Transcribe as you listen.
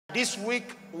This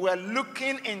week, we're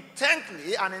looking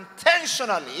intently and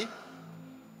intentionally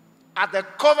at the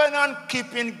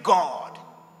covenant-keeping God.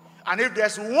 And if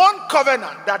there's one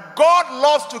covenant that God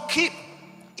loves to keep,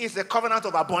 it's the covenant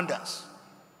of abundance.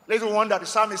 Little one that the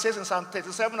psalmist says in Psalm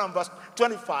 37 and verse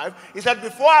 25, he said,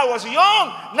 before I was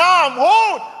young, now I'm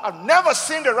old. I've never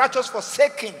seen the righteous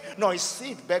forsaken, nor his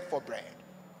seed beg for bread.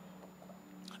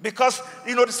 Because,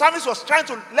 the psalmist was trying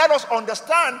to let us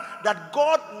understand that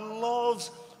God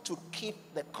loves to keep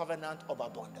the covenant of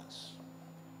abundance.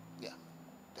 Yeah,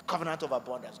 the covenant of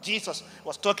abundance. Jesus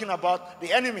was talking about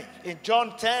the enemy. In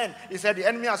John 10, he said, the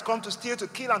enemy has come to steal, to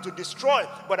kill, and to destroy.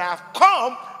 But I have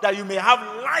come that you may have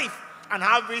life and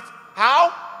have it,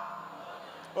 how?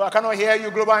 Oh, I cannot hear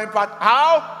you, Global Impact.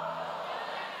 How?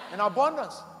 In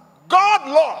abundance. God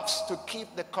loves to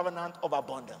keep the covenant of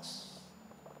abundance.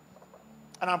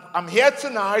 And I'm here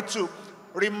tonight to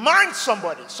remind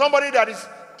somebody that is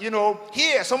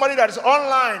here, somebody that is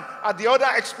online at the other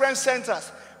experience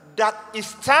centers, that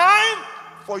it's time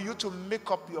for you to make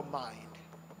up your mind.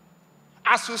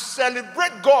 As you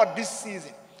celebrate God this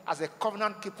season as a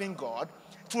covenant-keeping God,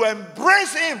 to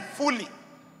embrace him fully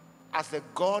as the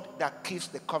God that keeps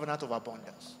the covenant of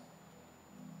abundance.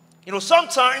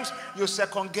 Sometimes you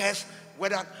second guess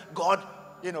whether God,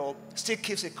 still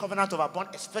keeps a covenant of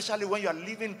abundance, especially when you are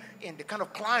living in the kind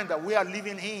of climate that we are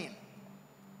living in.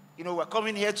 We're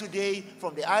coming here today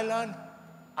from the island,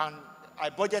 and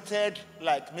I budgeted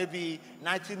like maybe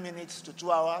 90 minutes to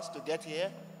 2 hours to get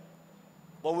here.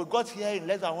 But we got here in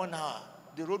less than 1 hour.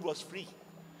 The road was free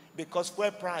because fuel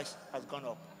price has gone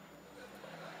up.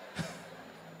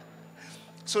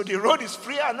 So the road is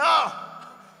freer now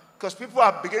because people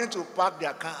are beginning to park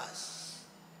their cars.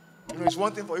 It's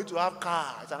one thing for you to have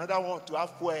cars, it's another one to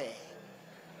have fuel.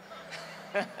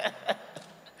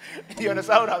 You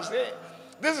understand what I'm saying?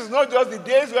 This is not just the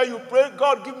days where you pray,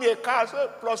 God, give me a car, so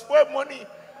plus fuel money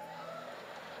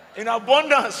in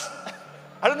abundance.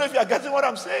 I don't know if you are getting what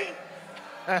I'm saying.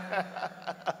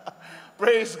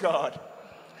 Praise God.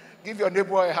 Give your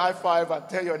neighbor a high five and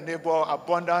tell your neighbor,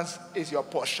 abundance is your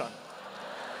portion.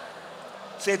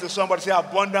 Say to somebody, say,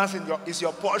 abundance is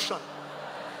your portion.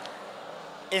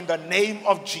 In the name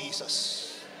of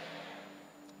Jesus.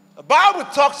 The Bible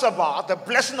talks about the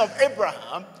blessing of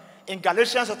Abraham in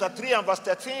Galatians chapter 3 and verse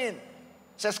 13. It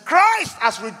says, Christ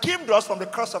has redeemed us from the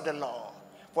curse of the law.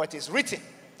 For it is written,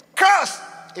 cursed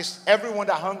is everyone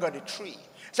that hung on the tree.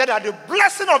 It said that the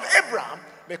blessing of Abraham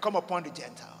may come upon the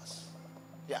Gentiles.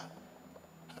 Yeah.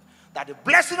 That the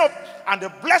blessing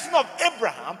of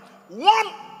Abraham, one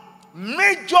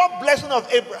major blessing of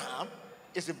Abraham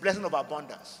is the blessing of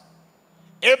abundance.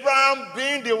 Abraham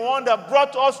being the one that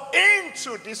brought us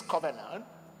into this covenant,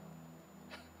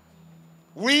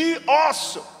 we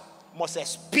also must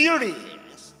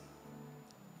experience,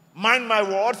 mind my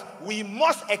words, we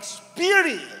must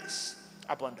experience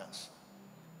abundance.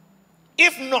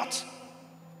 If not,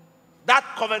 that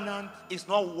covenant is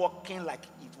not working like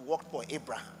it worked for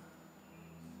Abraham.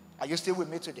 Are you still with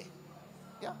me today?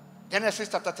 Yeah. Genesis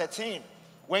chapter 13,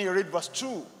 when you read verse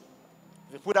 2,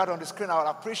 if you put that on the screen, I would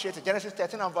appreciate it. Genesis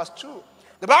 13 and verse 2.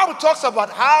 The Bible talks about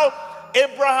how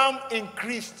Abraham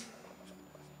increased.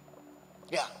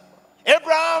 Yeah.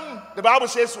 Abraham, the Bible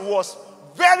says, was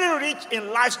very rich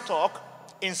in livestock,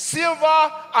 in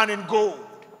silver, and in gold.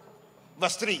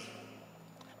 Verse 3.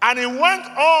 And he went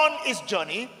on his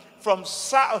journey from the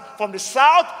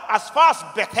south as far as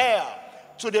Bethel,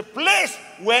 to the place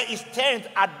where his tent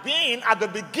had been at the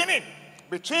beginning,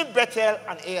 between Bethel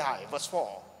and Ai. Verse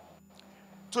 4.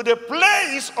 To the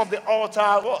place of the altar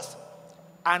was.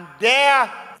 And there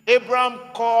Abraham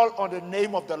called on the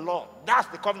name of the Lord. That's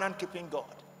the covenant-keeping God.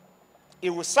 He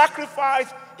will sacrifice,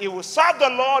 he will serve the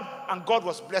Lord, and God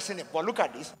was blessing him. But look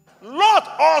at this. Lot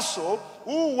also,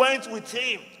 who went with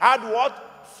him, had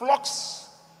what? Flocks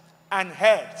and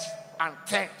herds and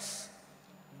tents.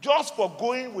 Just for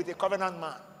going with a covenant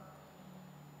man.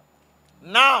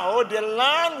 Now the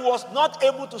land was not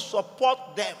able to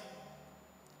support them,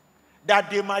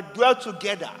 that they might dwell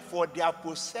together, for their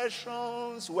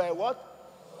possessions were what?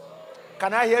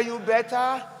 Can I hear you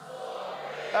better?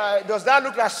 Does that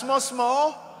look like small?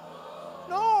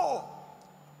 No.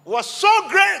 It was so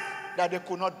great that they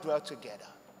could not dwell together.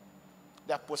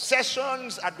 Their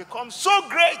possessions had become so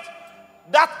great.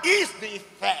 That is the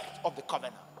effect of the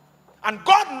covenant. And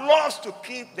God loves to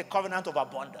keep the covenant of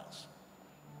abundance.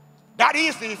 That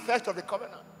is the effect of the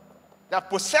covenant. Their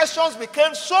possessions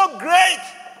became so great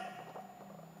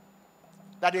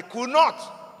that they could not.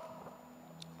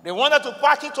 They wanted to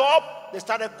patch it up. They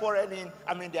started quarreling.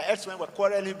 Their herdsmen were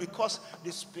quarreling because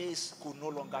the space could no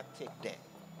longer take them.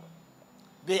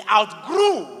 They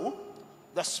outgrew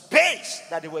the space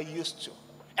that they were used to.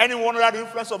 Anyone under the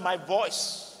influence of my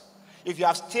voice, if you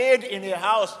have stayed in a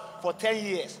house for 10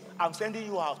 years, I'm sending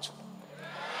you out.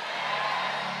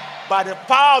 By the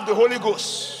power of the Holy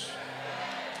Ghost,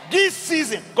 this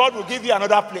season, God will give you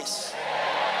another place.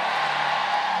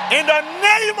 In the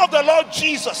name of the Lord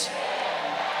Jesus,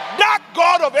 that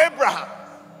God of Abraham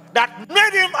that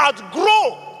made him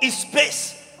outgrow his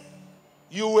space,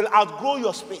 you will outgrow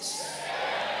your space.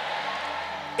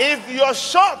 If your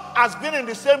shop has been in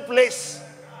the same place,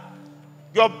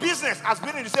 your business has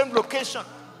been in the same location,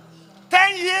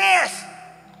 10 years,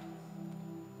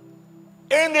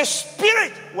 in the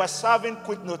spirit, we're serving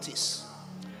quick notice.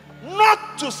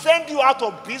 Not to send you out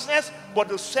of business, but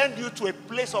to send you to a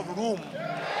place of room.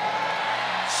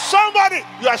 Somebody,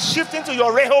 you are shifting to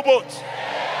your Rehoboth.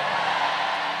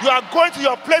 You are going to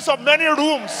your place of many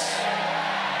rooms.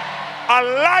 A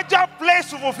larger place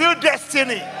to fulfill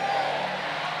destiny.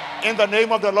 In the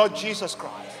name of the Lord Jesus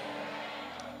Christ.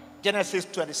 Genesis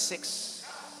 26.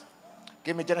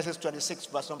 Give me Genesis 26,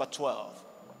 verse number 12.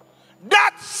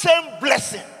 That same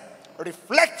blessing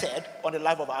reflected on the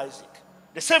life of Isaac.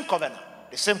 The same covenant.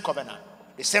 The same covenant.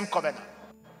 The same covenant.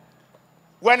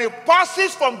 When it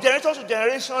passes from generation to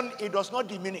generation, it does not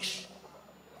diminish.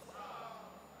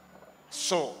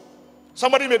 So,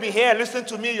 somebody may be here listening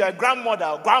to me, you're a grandmother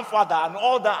or grandfather and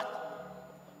all that.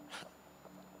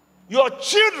 Your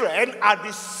children are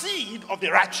the seed of the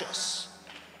righteous.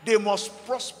 They must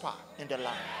prosper in the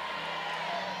land.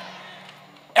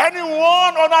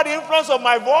 Anyone under the influence of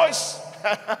my voice,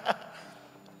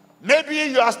 maybe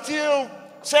you are still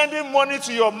sending money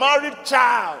to your married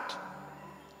child.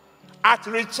 At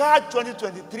Recharge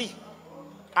 2023,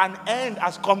 an end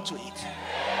has come to it.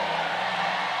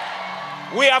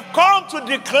 We have come to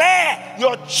declare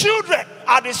your children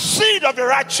are the seed of the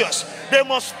righteous. They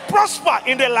must prosper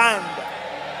in the land.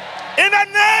 In the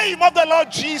name of the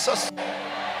Lord Jesus.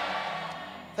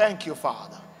 Thank you,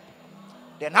 Father.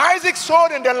 Then Isaac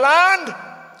sowed in the land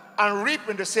and reaped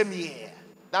in the same year.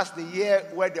 That's the year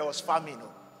where there was famine.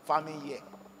 Famine year.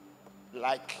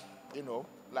 Like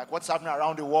what's happening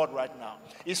around the world right now.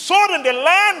 He sowed in the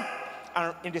land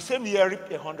and in the same year reaped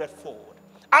 100-fold.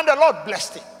 And the Lord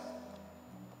blessed him.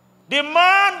 The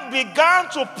man began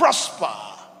to prosper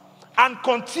and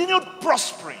continued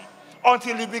prospering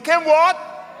until he became what?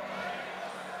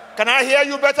 Can I hear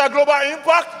you better, Global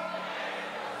Impact?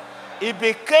 He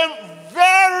became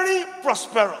very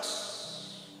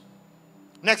prosperous.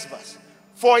 Next verse.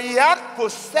 For he had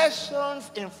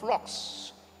possessions in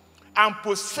flocks and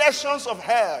possessions of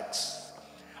herds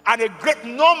and a great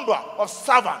number of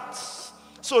servants.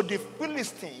 So the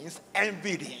Philistines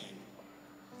envied him.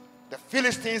 The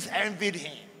Philistines envied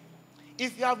him.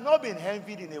 If you have not been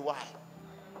envied in a while,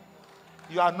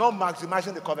 you are not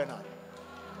maximizing the covenant.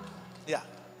 Yeah,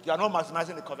 you are not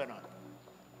maximizing the covenant.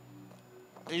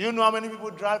 Do you know how many people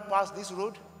drive past this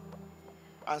road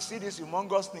and see this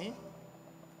humongous thing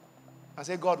and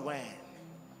say, God, when?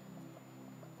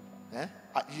 Eh?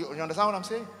 You understand what I'm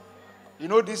saying? You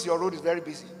know this, your road is very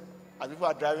busy. As people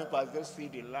are driving past, just see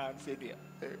the land, say,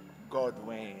 God,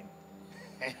 when?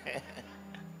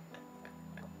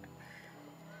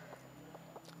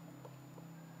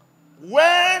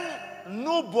 When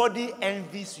nobody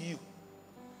envies you,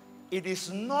 it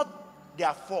is not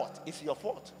their fault, it's your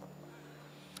fault.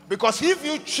 Because if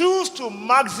you choose to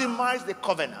maximize the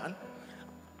covenant,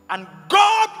 and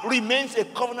God remains a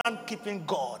covenant-keeping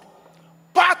God,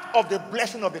 part of the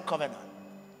blessing of the covenant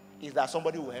is that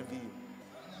somebody will envy you.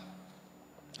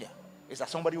 Yeah, is that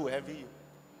somebody will envy you.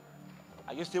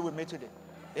 Are you still with me today?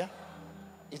 Yeah?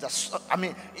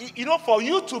 For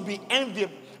you to be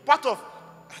envied, part of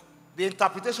the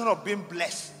interpretation of being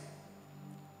blessed,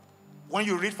 when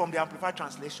you read from the Amplified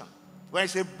Translation, when it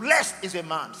says blessed is a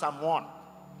man, Psalm 1,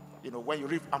 when you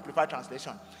read Amplified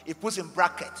Translation, it puts in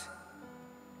bracket,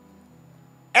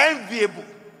 enviable,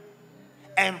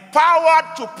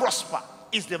 empowered to prosper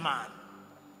is the man.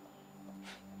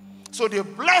 So the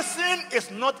blessing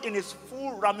is not in its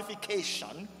full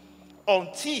ramification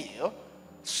until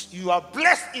you are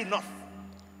blessed enough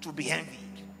to be envied.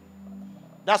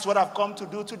 That's what I've come to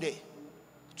do today.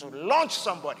 To launch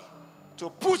somebody, to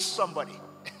push somebody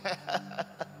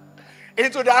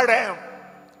into that realm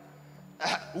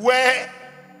where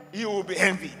you will be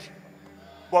envied.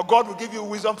 But God will give you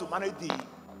wisdom to manage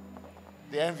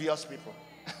the envious people.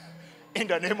 In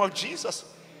the name of Jesus.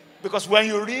 Because when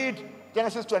you read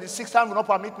Genesis 26, time will not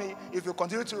permit me, if you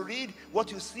continue to read,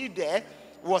 what you see there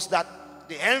was that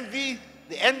the envy,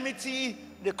 the enmity,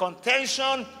 the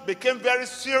contention became very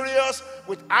serious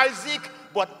with Isaac,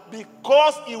 but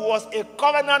because he was a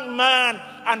covenant man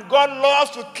and God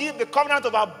loves to keep the covenant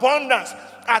of abundance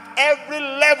at every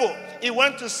level, he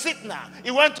went to Sitna,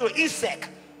 he went to Isaac,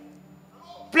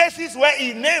 places where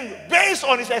he named based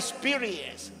on his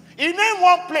experience. He named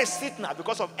one place Sitna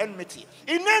because of enmity.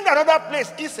 He named another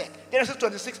place Isaac, Genesis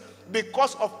 26,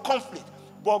 because of conflict.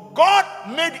 But God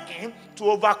made him to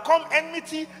overcome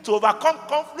enmity, to overcome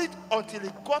conflict until he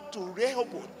got to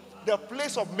Rehoboth, the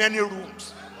place of many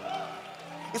rooms.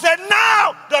 He said,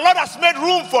 now the Lord has made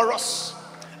room for us,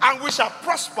 and we shall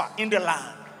prosper in the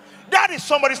land. That is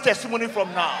somebody's testimony from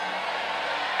now.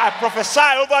 I prophesy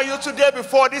over you today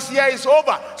before this year is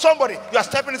over. Somebody, you are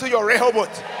stepping into your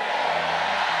Rehoboth.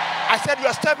 I said you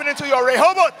are stepping into your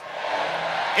Rehoboth.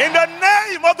 In the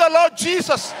name of the Lord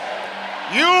Jesus,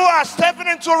 you are stepping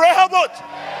into Rehoboth.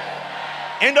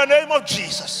 In the name of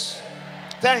Jesus.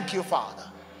 Thank you, Father.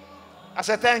 I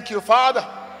said, thank you, Father.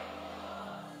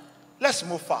 Let's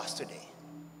move fast today.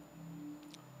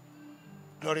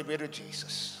 Glory be to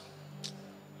Jesus.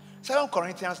 2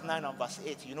 Corinthians 9 and verse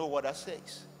 8, you know what that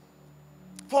says.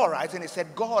 Paul writes, and he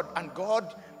said,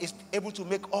 God is able to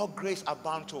make all grace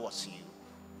abound towards you.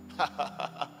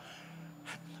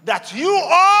 That you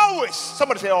always,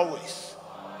 somebody say always.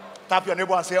 Tap your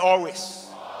neighbor and say always.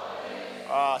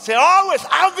 Say always,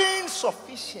 having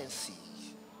sufficiency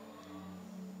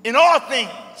in all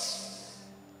things,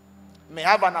 may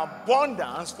have an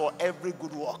abundance for every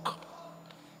good work.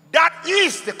 That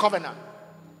is the covenant.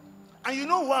 And you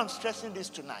know why I'm stressing this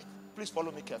tonight? Please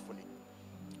follow me carefully.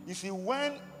 You see,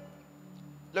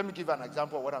 let me give an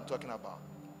example of what I'm talking about.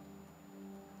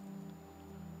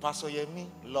 Pastor Yemi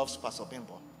loves Pastor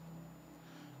Bimbo.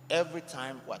 Every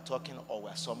time we're talking or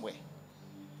we're somewhere,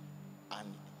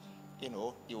 and, he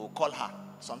will call her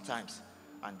sometimes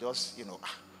and just,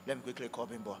 let me quickly call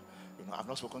Bimbo. I've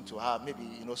not spoken to her. Maybe,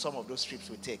 some of those trips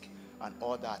we take and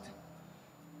all that.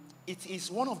 It is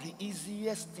one of the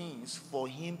easiest things for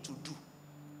him to do.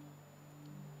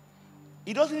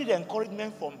 He doesn't need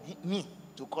encouragement from me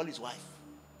to call his wife.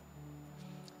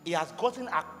 He has gotten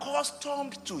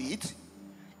accustomed to it.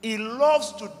 He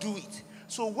loves to do it.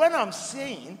 So when I'm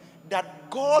saying that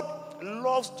God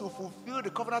loves to fulfill the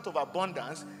covenant of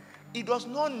abundance, he does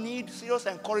not need serious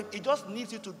encouragement. He just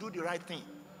needs you to do the right thing.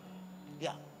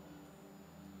 Yeah.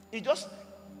 He just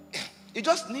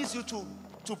needs you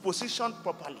to position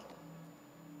properly.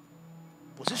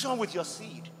 Position with your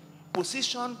seed.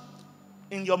 Position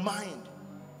in your mind.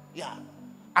 Yeah.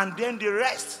 And then the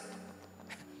rest.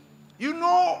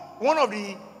 One of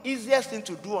the easiest things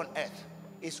to do on earth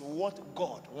is what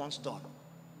God wants done.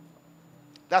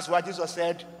 That's why Jesus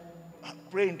said,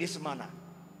 pray in this manner.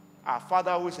 Our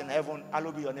Father who is in heaven,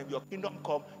 hallowed be your name. Your kingdom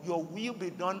come. Your will be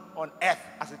done on earth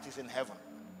as it is in heaven.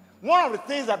 One of the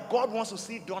things that God wants to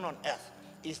see done on earth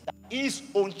is that his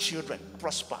own children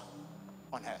prosper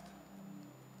on earth.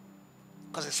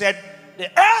 Because he said, the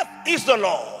earth is the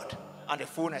Lord and the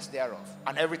fullness thereof,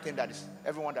 and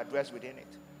everyone that dwells within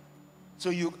it.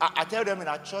 So I tell them in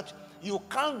our church, your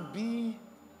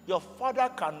Father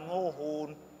cannot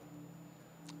hold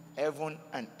heaven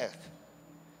and earth,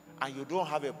 and you don't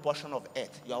have a portion of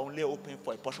earth. You are only open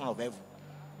for a portion of heaven.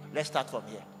 Let's start from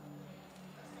here.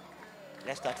 Yeah.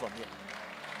 Let's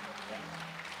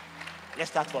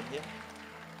start from here.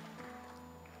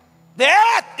 The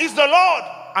earth is the Lord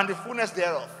and the fullness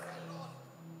thereof,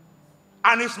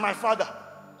 and it's my Father.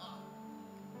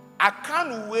 I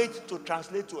can't wait to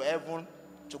translate to heaven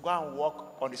to go and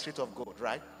walk on the street of gold,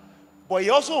 right? But he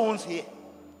also owns here.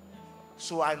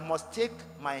 So I must take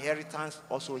my inheritance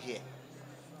also here.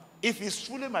 If he's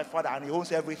truly my Father and he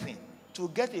owns everything, to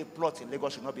get a plot in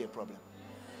Lagos should not be a problem.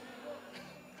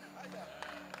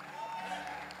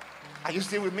 Are you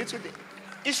still with me today?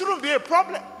 It shouldn't be a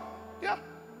problem. Yeah.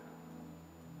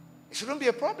 It shouldn't be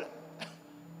a problem.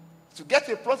 To get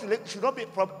a plot in Lagos should not be a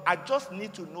problem. I just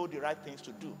need to know the right things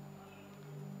to do.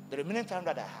 The remaining time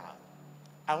that I have,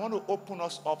 I want to open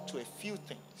us up to a few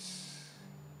things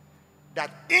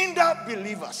that hinder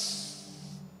believers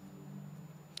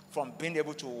from being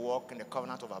able to walk in the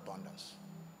covenant of abundance.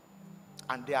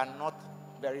 And they are not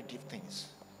very deep things.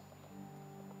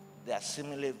 They are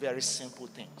seemingly very simple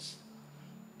things.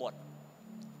 But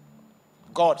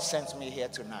God sent me here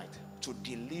tonight to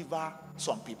deliver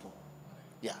some people.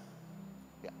 Yeah.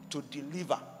 To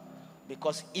deliver.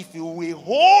 Because if you will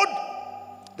hold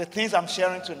the things I'm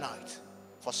sharing tonight,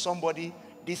 for somebody,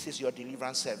 this is your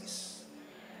deliverance service.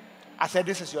 I said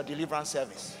this is your deliverance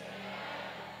service.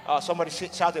 Somebody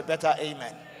shout a better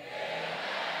amen.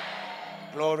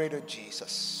 Glory to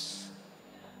Jesus.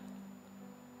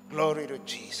 Glory to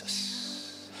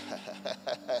Jesus.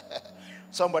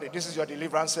 Somebody, this is your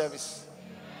deliverance service.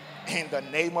 In the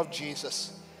name of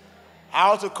Jesus.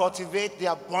 How to cultivate the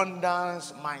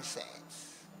abundance mindset.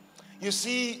 You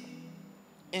see,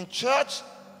 in church,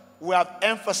 we have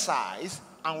emphasized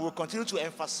and will continue to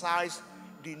emphasize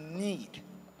the need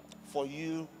for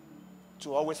you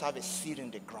to always have a seed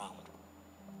in the ground.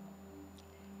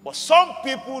 But some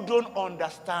people don't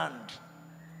understand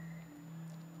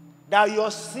that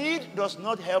your seed does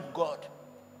not help God.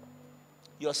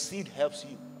 Your seed helps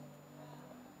you.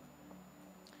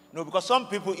 No, because some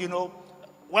people,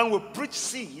 when we preach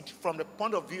seed from the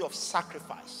point of view of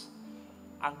sacrifice,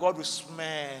 and God will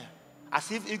smell,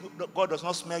 as if God does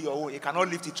not smell your own, He cannot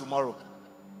lift it tomorrow.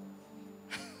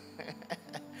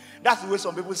 That's the way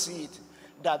some people see it.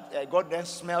 That God then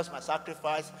smells my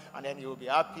sacrifice, and then He will be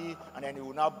happy, and then He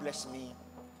will now bless me.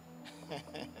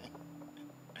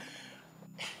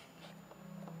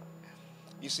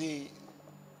 You see,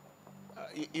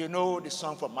 you know the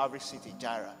song from Maverick City,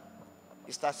 Jara.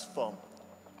 It starts from,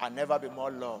 "I'll never be more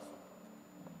loved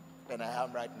than I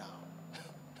am right now."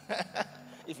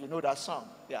 If you know that song,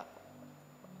 yeah.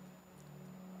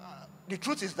 The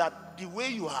truth is that the way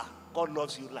you are, God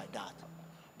loves you like that.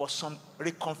 But some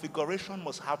reconfiguration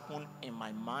must happen in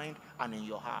my mind and in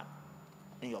your heart,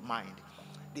 in your mind.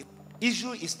 The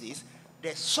issue is this: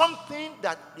 there's something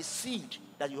that the seed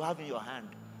that you have in your hand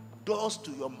does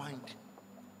to your mind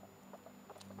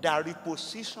that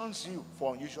repositions you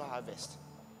for unusual harvest.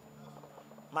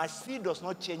 My seed does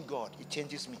not change God, it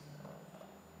changes me.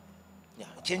 Yeah,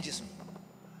 it changes me.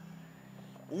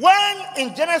 When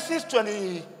in Genesis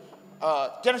 22,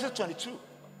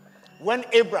 when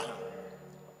Abraham,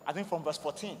 I think from verse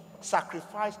 14,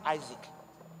 sacrificed Isaac,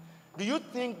 do you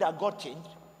think that God changed?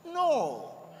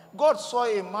 No. God saw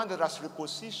a man that has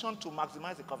repositioned to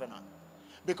maximize the covenant,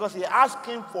 because He asked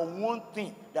him for one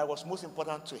thing that was most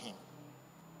important to him.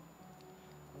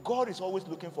 God is always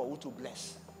looking for who to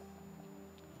bless,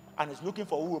 and is looking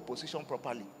for who will position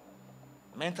properly,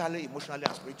 mentally, emotionally,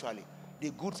 and spiritually. The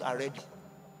goods are ready.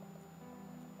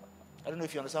 I don't know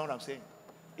if you understand what I'm saying.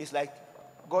 It's like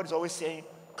God is always saying,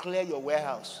 clear your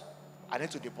warehouse. I need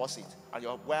to deposit, and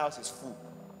your warehouse is full.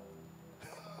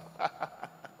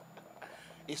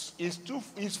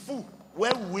 It's full.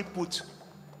 Where will we put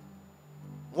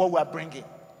what we are bringing?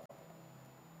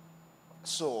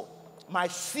 So, my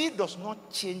seed does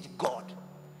not change God.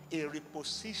 It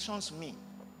repositions me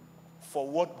for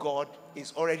what God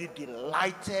is already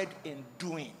delighted in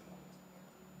doing.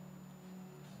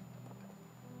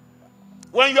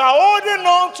 When you are holding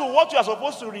on to what you are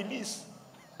supposed to release,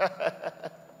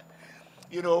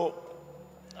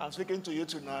 I'm speaking to you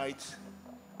tonight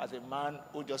as a man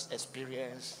who just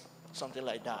experienced something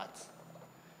like that.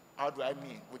 How do I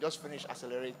mean? We just finished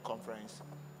Accelerate conference,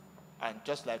 and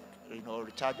just like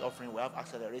recharge offering, we have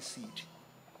Accelerate seed.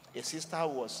 A sister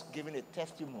was giving a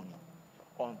testimony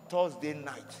on Thursday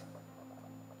night.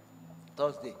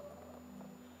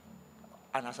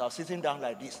 And as I was sitting down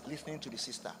like this, listening to the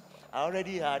sister, I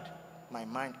already had my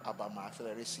mind about my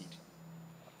Accelerate seed.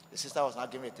 The sister was now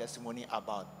giving a testimony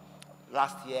about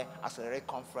last year, Accelerate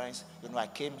conference. I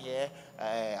came here,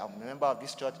 I'm a member of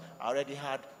this church. I already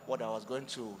had what I was going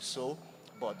to sow,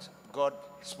 but God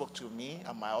spoke to me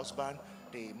and my husband.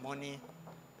 The money,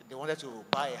 they wanted to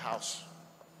buy a house.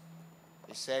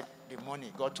 He said the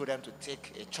money, God told them to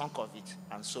take a chunk of it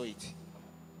and sow it.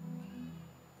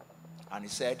 And He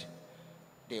said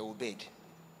they obeyed.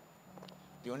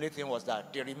 The only thing was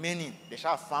that the remaining, they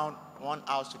shall have found one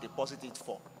house to deposit it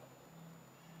for.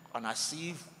 And as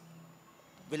if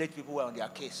village people were on their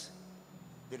case,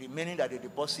 the remaining that they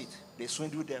deposit, they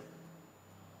swindled them.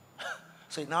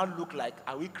 So it now looked like,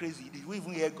 are we crazy? Did we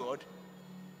even hear God?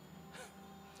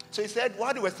 So He said,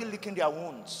 while they were still licking their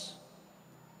wounds,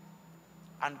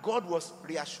 and God was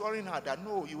reassuring her that,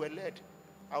 no, you were led.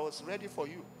 I was ready for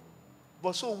you.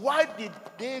 But so why did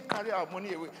they carry our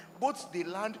money away? Both the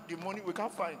land, the money, we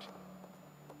can't find.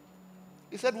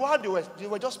 He said, while they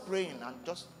were just praying and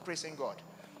just praising God.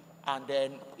 And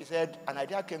then he said, an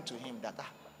idea came to him that,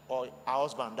 or our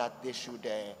husband, that they should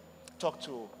talk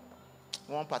to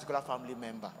one particular family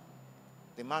member.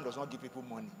 The man does not give people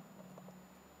money,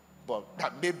 but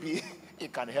that maybe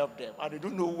it can help them. And they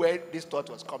don't know where this thought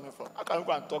was coming from. How can we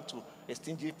go and talk to a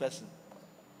stingy person?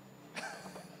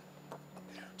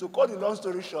 To cut the long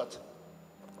story short,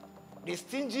 the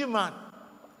stingy man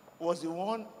was the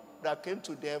one that came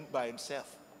to them by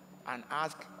himself and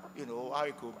asked, how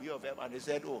it could be of help. And they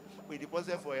said, oh, we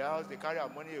deposited for a house, they carry our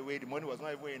money away, the money was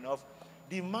not even enough.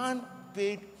 The man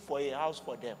paid for a house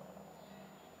for them.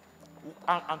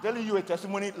 I'm telling you a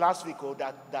testimony last week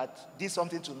that did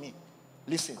something to me.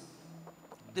 Listen,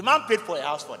 The man paid for a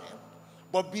house for them.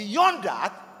 But beyond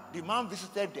that, the man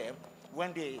visited them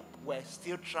when they were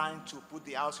still trying to put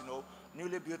the house,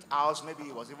 newly built house. Maybe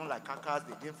it was even like carcass.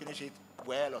 They didn't finish it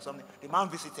well or something. The man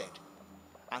visited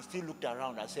and still looked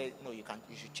around and said, no, you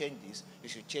should change this. You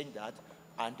should change that.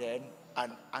 And then,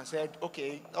 and said,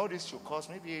 okay, all this should cost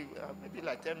maybe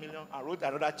like 10 million. And wrote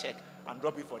another check and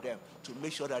dropped it for them to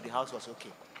make sure that the house was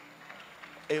okay.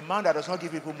 A man that does not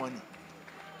give people money,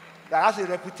 that has a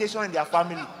reputation in their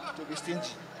family to be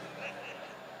stingy.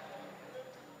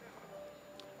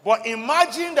 But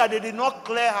imagine that they did not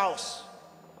clear house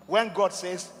when God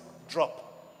says drop.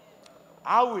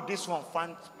 How will this one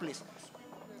find place?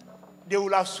 They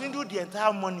will have swindled the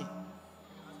entire money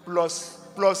plus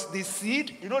the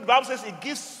seed. The Bible says it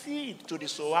gives seed to the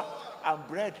sower and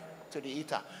bread to the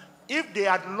eater. If they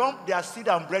had lumped their seed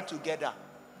and bread together,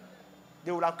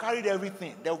 they would have carried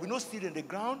everything. There will be no seed in the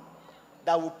ground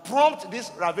that will prompt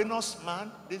this ravenous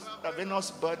man, this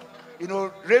ravenous bird.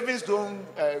 Ravens don't,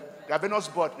 ravenous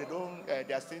bird,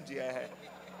 they are stingy.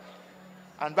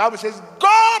 And Bible says,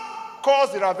 God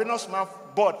calls the ravenous man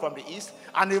bird from the east,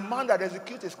 and a man that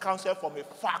executes his counsel from a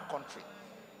far country.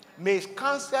 May his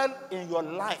counsel in your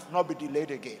life not be delayed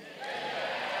again.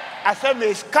 I said, may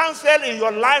his counsel in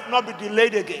your life not be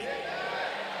delayed again.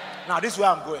 Now, this is where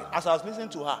I'm going. As I was listening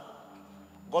to her,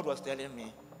 God was telling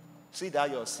me, see that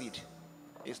your seed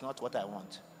is not what I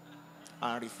want.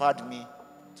 And referred me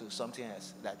to something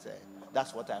else.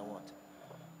 That's what I want.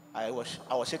 I was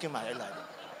shaking my head like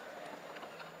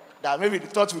that maybe the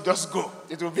thought will just go.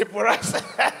 It will vaporize.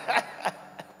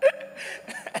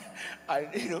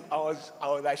 And I was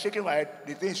like shaking my head.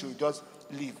 The thing should just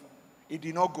leave. It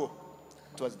did not go.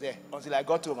 It was there until I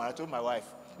got home and I told my wife,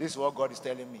 this is what God is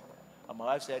telling me. And my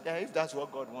wife said, if that's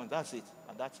what God wants, that's it.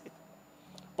 And that's it.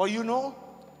 But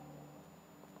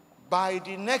by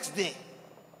the next day,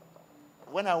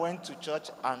 when I went to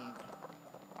church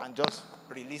and just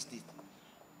released it,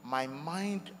 my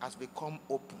mind has become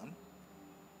open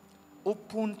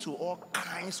to all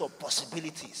kinds of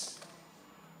possibilities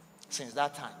since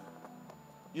that time.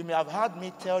 You may have heard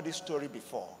me tell this story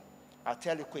before. I'll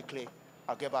tell you quickly.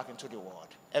 I'll get back into the word.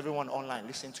 Everyone online,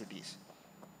 listen to this.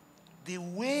 The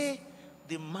way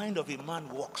the mind of a man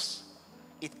works,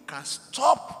 it can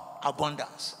stop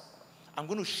abundance. I'm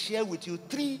going to share with you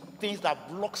 3 things that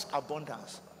blocks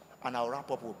abundance, and I'll wrap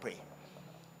up with prayer.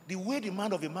 The way the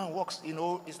mind of a man works,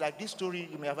 it's like this story.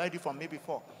 You may have heard it from me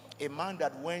before. A man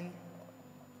that went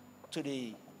to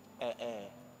the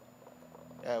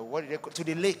to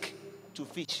the lake to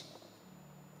fish,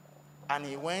 and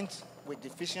he went with the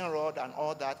fishing rod and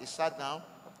all that. He sat down.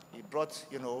 He brought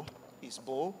his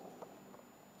bowl,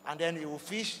 and then he will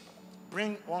fish.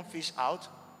 Bring one fish out,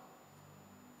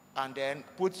 and then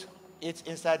put it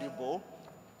inside the bowl.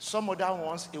 Some other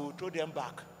ones, he will throw them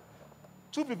back.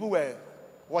 2 people were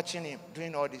watching him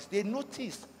doing all this. They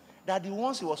noticed that the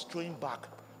ones he was throwing back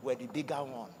were the bigger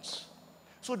ones.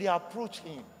 So they approached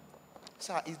him.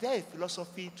 Sir, is there a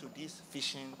philosophy to this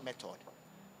fishing method?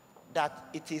 That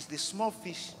it is the small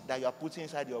fish that you are putting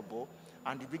inside your bowl,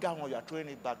 and the bigger one you are throwing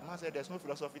it back. Man said, there's no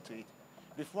philosophy to it.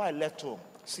 Before I left home,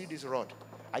 see this rod.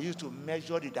 I used to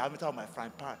measure the diameter of my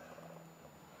frying pan.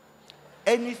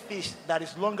 Any fish that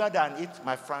is longer than it,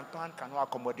 my frying pan cannot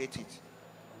accommodate it.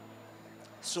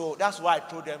 So that's why I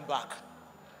throw them back.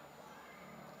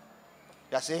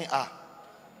 They're saying,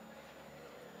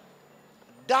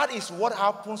 That is what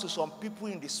happens to some people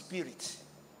in the spirit.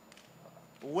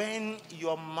 When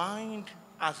your mind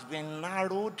has been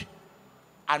narrowed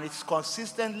and it's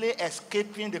consistently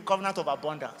escaping the covenant of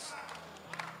abundance.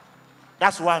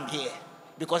 That's why I'm here.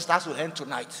 Because that will end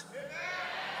tonight.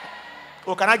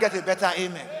 Oh, can I get a better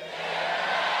amen?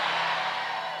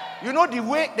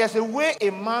 There's a way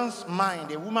a man's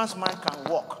mind, a woman's mind can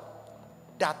work,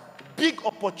 that big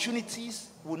opportunities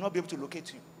will not be able to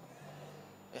locate you.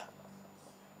 Yeah.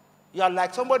 You are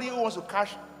like somebody who wants to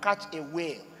catch a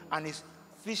whale and is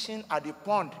fishing at the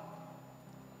pond.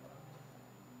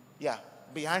 Yeah,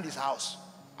 behind his house.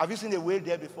 Have you seen a whale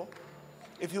there before?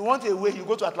 If you want a whale, you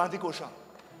go to Atlantic Ocean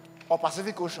or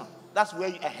Pacific Ocean. That's where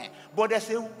you But there's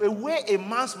a way a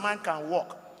man's mind can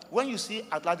work. When you see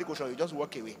Atlantic Ocean, you just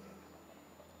walk away.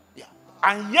 Yeah.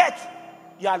 And yet,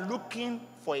 you are looking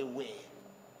for a way.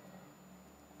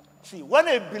 See, when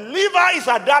a believer is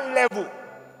at that level,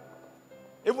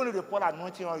 even if they pour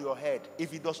anointing on your head,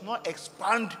 if it does not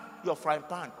expand your frying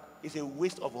pan, it's a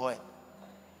waste of oil.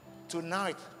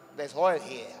 Tonight, there's oil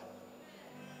here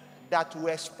that will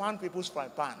expand people's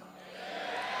frying pan.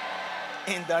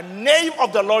 In the name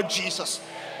of the Lord Jesus,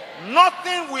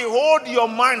 nothing will hold your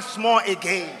mind small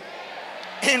again.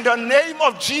 In the name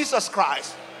of Jesus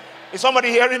Christ, Is somebody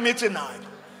hearing me tonight?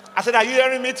 I said, are you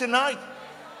hearing me tonight?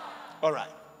 All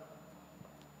right.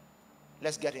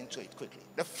 Let's get into it quickly.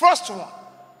 The first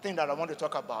thing that I want to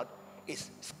talk about is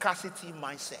scarcity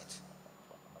mindset.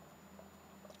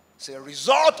 It's a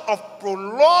result of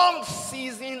prolonged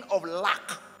season of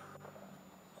lack.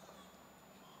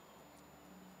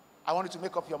 I want you to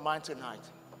make up your mind tonight.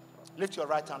 Lift your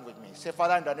right hand with me. Say,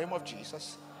 Father, in the name of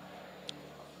Jesus,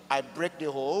 I break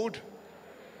the hold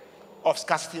of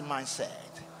scarcity mindset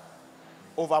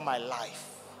over my life.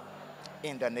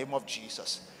 In the name of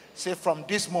Jesus. Say, from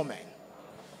this moment,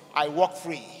 I walk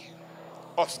free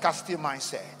of scarcity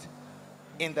mindset.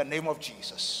 In the name of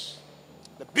Jesus.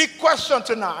 The big question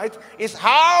tonight is,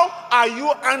 how are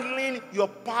you handling your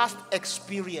past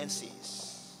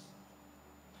experiences?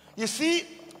 You see,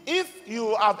 if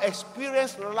you have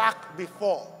experienced lack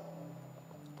before,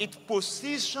 it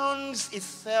positions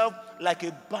itself like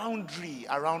a boundary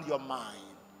around your mind.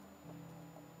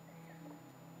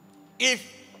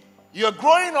 If you're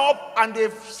growing up and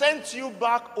they've sent you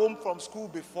back home from school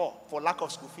before for lack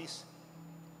of school fees,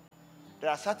 there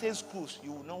are certain schools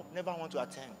you will never want to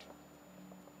attend,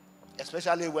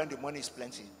 especially when the money is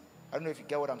plenty. I don't know if you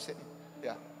get what I'm saying.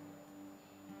 Yeah.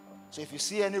 So if you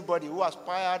see anybody who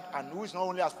aspired and who is not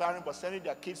only aspiring but sending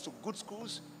their kids to good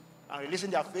schools and releasing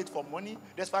their faith for money,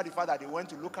 despite the fact that they went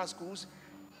to local schools,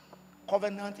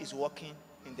 covenant is working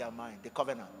in their mind. The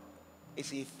covenant. It's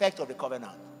the effect of the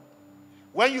covenant.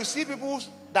 When you see people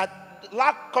that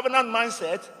lack covenant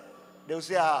mindset, they will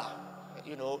say,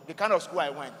 the kind of school I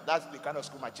went, that's the kind of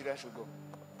school my children should go.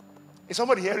 Is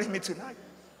somebody hearing me tonight?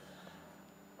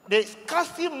 The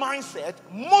scarcity mindset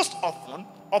most often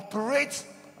operates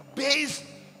based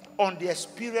on the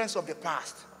experience of the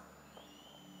past.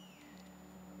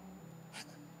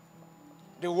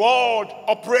 The world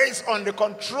operates on the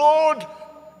controlled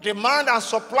demand and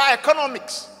supply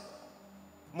economics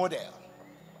model,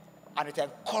 and it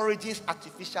encourages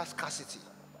artificial scarcity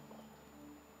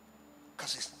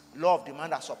because it's law of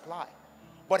demand and supply.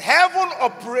 But heaven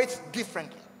operates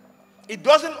differently. It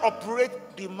doesn't operate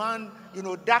demand,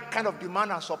 that kind of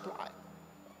demand and supply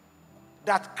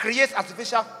that creates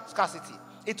artificial scarcity.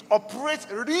 It operates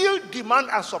real demand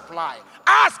and supply.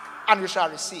 Ask and you shall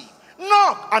receive.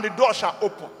 Knock and the door shall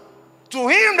open. To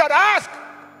him that asks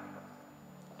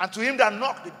and to him that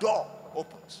knocks, the door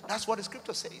opens. That's what the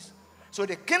scripture says. So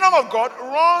the kingdom of God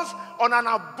runs on an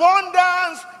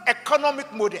abundance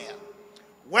economic model.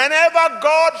 Whenever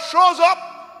God shows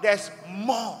up, there's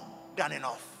more than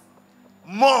enough.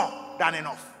 More than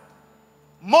enough.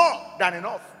 More than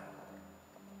enough.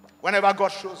 Whenever God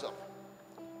shows up,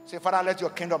 say, Father, let your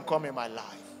kingdom come in my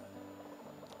life.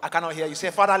 I cannot hear you.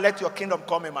 Say, Father, let your kingdom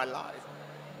come in my life.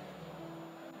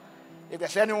 If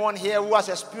there's anyone here who has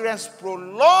experienced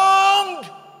prolonged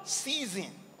season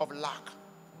of lack,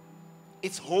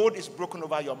 its hold is broken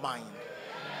over your mind.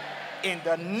 In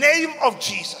the name of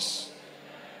Jesus.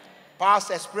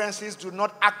 Past experiences do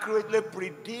not accurately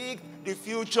predict the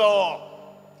future.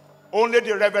 Only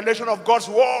the revelation of God's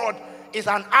word is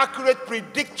an accurate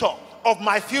predictor of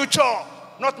my future,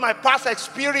 not my past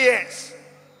experience.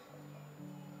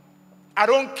 I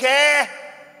don't care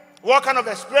what kind of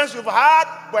experience you've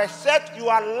had, but except you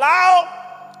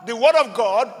allow the word of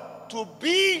God to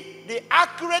be the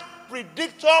accurate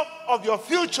predictor of your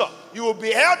future, you will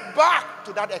be held back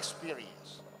to that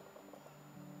experience.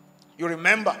 You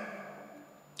remember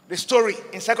the story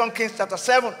in 2 Kings chapter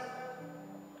 7.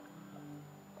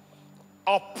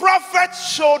 A prophet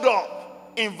showed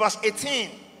up in verse 18,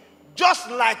 just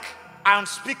like I'm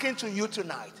speaking to you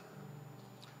tonight.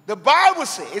 The Bible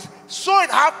says, so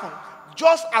it happened,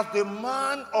 just as the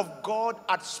man of God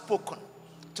had spoken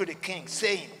to the king,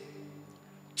 saying,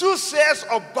 2 seahs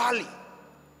of barley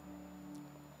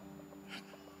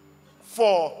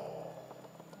for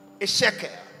a shekel,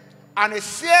 and a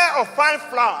seah of fine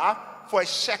flour for a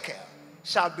shekel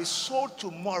shall be sold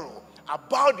tomorrow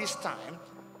about this time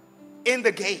in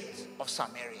the gate of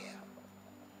Samaria.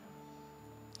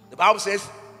 The Bible says,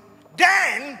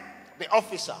 then the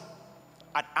officer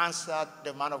had answered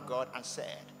the man of God and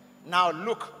said, now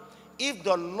look, if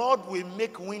the Lord will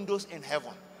make windows in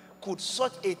heaven, could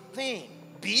such a thing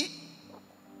be?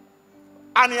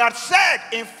 And he had said,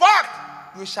 in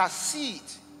fact, you shall see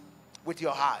it with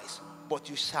your eyes, but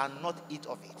you shall not eat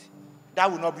of it. That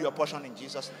will not be your portion in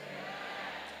Jesus' name.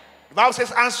 The Bible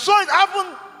says, and so it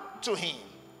happened to him,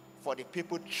 for the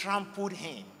people trampled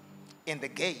him in the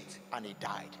gate, and he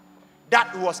died.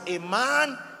 That was a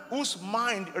man whose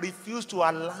mind refused to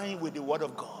align with the word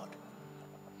of God.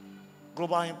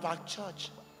 Global Impact Church,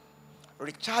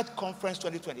 Recharge Conference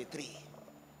 2023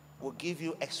 will give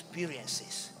you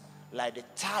experiences like the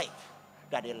type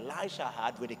that Elisha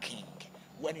had with the king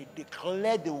when he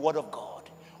declared the word of God.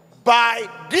 By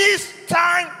this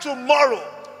time tomorrow,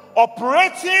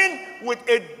 operating with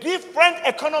a different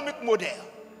economic model.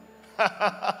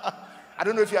 I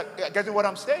don't know if you're getting what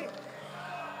I'm saying.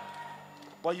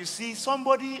 But you see,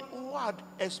 somebody who had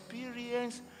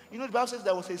experienced, the Bible says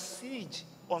there was a siege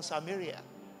on Samaria.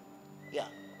 Yeah.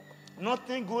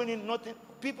 Nothing going in, nothing.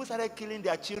 People started killing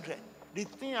their children. The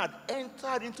thing had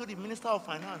entered into the minister of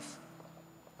finance.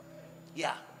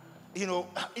 Yeah.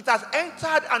 It has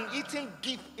entered and eaten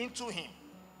deep into him.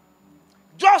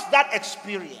 Just that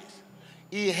experience.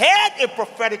 He heard a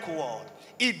prophetic word.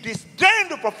 He disdained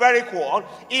the prophetic word.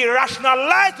 He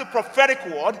rationalized the prophetic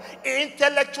word. He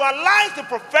intellectualized the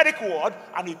prophetic word.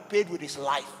 And he paid with his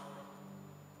life.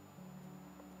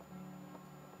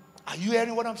 Are you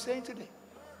hearing what I'm saying today?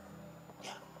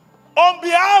 Yeah. On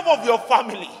behalf of your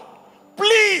family,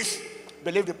 please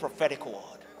believe the prophetic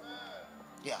word.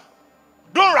 Yeah.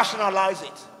 Don't rationalize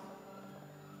it.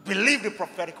 Believe the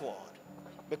prophetic word.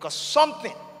 Because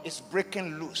something is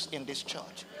breaking loose in this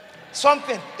church.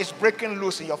 Something is breaking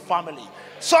loose in your family.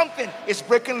 Something is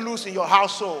breaking loose in your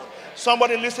household.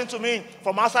 Somebody listen to me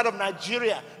from outside of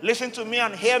Nigeria. Listen to me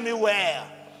and hear me well.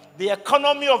 The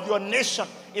economy of your nation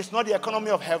is not the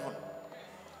economy of heaven.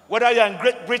 Whether you're in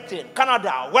Great Britain,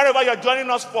 Canada, wherever you're joining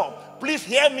us from, please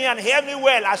hear me and hear me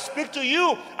well. I speak to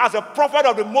you as a prophet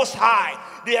of the Most High.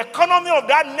 The economy of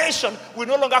that nation will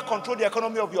no longer control the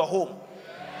economy of your home.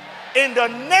 In the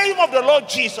name of the Lord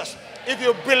Jesus, if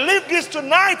you believe this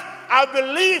tonight, I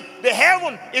believe the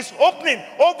heaven is opening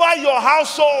over your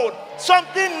household.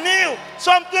 Something new,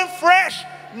 something fresh,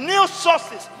 new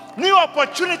sources, new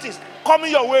opportunities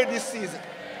coming your way this season.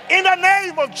 In the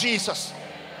name of Jesus.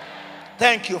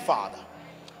 Thank you, Father.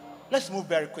 Let's move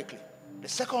very quickly. The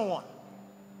second one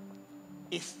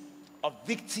is a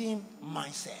victim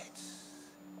mindset.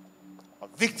 A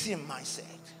victim mindset.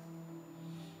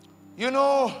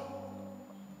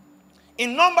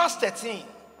 In Numbers 13,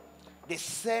 they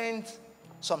sent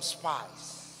some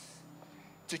spies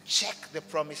to check the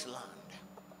promised land.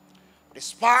 The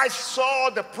spies saw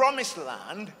the promised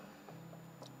land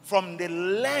from the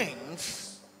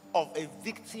lens of a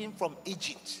victim from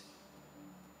Egypt.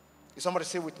 Is somebody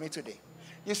say with me today?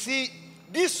 You see,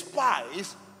 these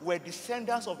spies were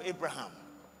descendants of Abraham,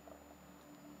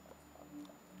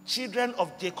 children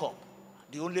of Jacob.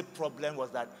 The only problem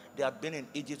was that they had been in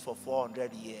Egypt for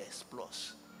 400 years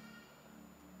plus.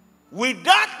 With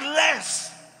that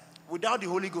lens, without the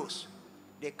Holy Ghost,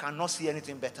 they cannot see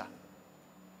anything better.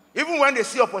 Even when they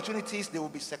see opportunities, they will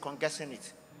be second-guessing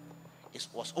it. It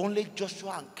was only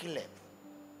Joshua and Caleb.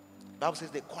 The Bible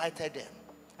says they quieted them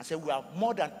and said, we are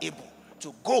more than able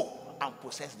to go and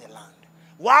possess the land.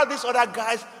 While these other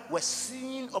guys were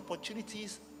seeing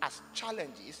opportunities as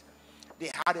challenges,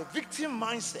 they had a victim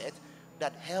mindset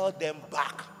that held them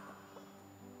back.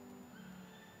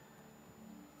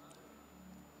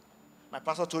 My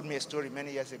pastor told me a story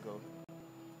many years ago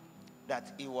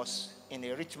that he was in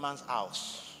a rich man's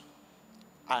house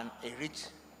and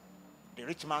the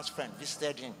rich man's friend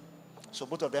visited him. So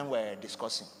both of them were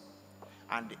discussing.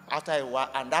 And after a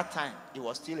while, and that time, he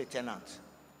was still a tenant.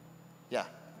 Yeah.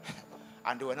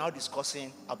 And they were now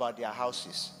discussing about their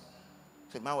houses.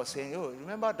 So the man was saying, oh,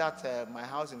 remember that my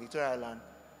house in Victoria Island?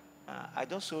 I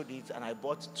just sold it and I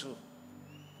bought 2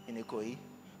 in Ikoyi.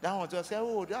 That one just said,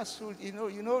 oh, that's true. You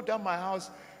know that my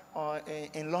house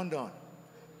in London.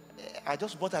 I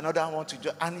just bought another one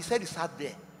and he said he sat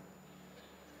there.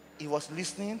 He was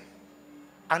listening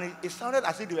and it sounded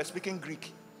as if they were speaking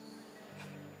Greek.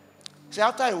 So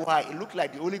after a while, it looked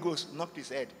like the Holy Ghost knocked his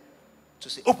head to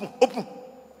say, open, open.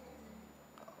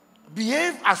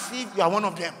 Behave as if you are one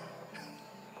of them.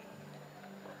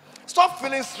 Stop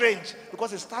feeling strange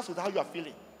because it starts with how you are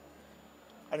feeling.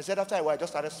 And he said after a while, I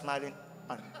just started smiling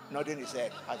and nodding his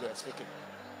head as they were speaking.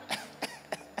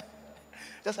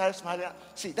 Just started smiling.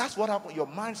 See, that's what happens. Your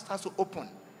mind starts to open.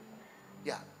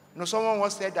 Yeah. Someone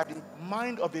once said that the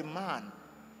mind of a man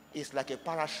is like a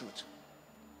parachute.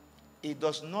 It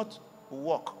does not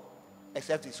work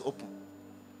except it's open.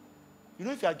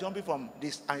 If you are jumping from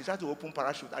this and you try to open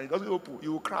parachute and it doesn't open,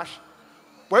 you will crash.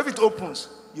 But if it opens,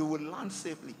 you will land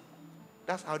safely.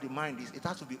 That's how the mind is. It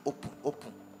has to be open,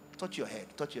 open. Touch your head,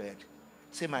 touch your head.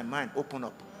 Say, my mind, open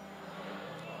up.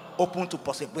 Open to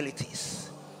possibilities.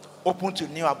 Open to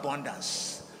new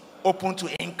abundance. Open to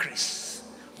increase.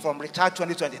 From Retire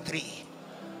 2023.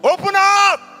 Open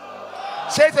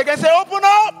up! Say it again, say open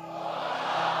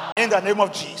up! In the name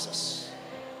of Jesus.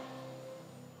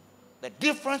 The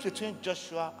difference between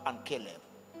Joshua and Caleb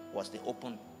was the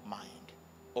open mind.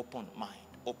 Open mind.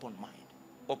 Open mind.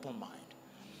 open mind.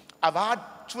 I've had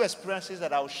two experiences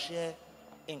that I'll share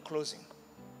in closing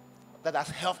that has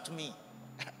helped me.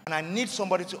 And I need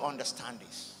somebody to understand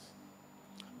this.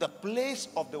 The place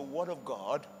of the Word of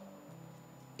God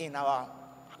in our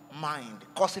mind,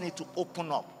 causing it to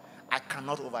open up, I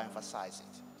cannot overemphasize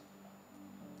it.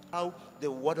 How the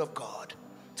Word of God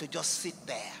to just sit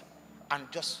there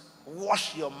and just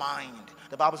wash your mind.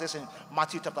 The Bible says in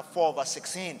Matthew chapter 4 verse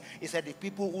 16, it said the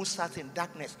people who sat in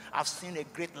darkness have seen a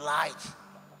great light.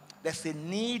 There's a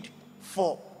need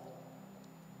for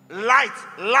light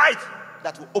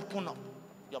that will open up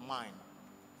your mind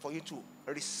for you to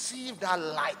receive that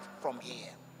light from here.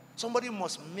 Somebody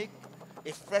must make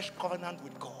a fresh covenant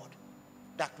with God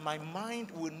that my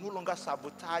mind will no longer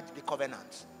sabotage the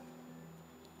covenant.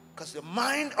 Because the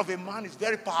mind of a man is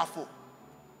very powerful.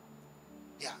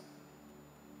 Yeah.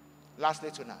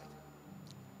 Lastly tonight,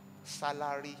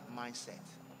 salary mindset.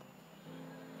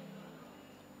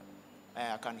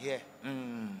 I can hear.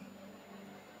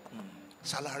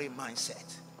 Salary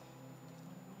mindset.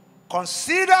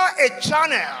 Consider a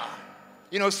channel.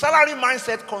 You know, salary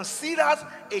mindset considers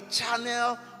a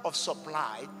channel of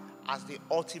supply as the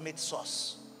ultimate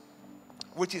source,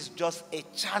 which is just a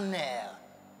channel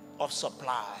of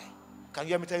supply. Can you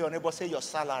hear me tell your neighbor, say your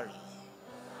salary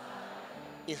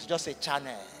is just a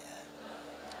channel.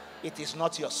 It is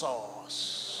not your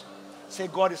source. Say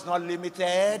God is not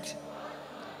limited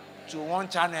to one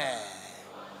channel.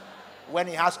 When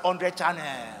he has 100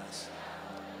 channels,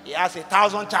 he has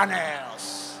 1,000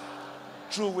 channels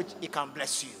through which he can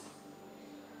bless you.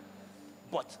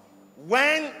 But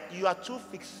when you are too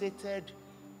fixated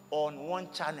on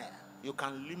one channel, you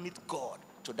can limit God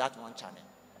to that one channel.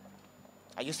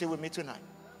 Are you still with me tonight?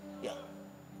 Yeah.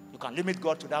 You can limit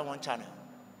God to that one channel.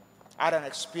 I had an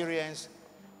experience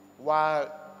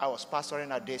while I was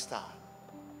pastoring at Daystar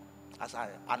as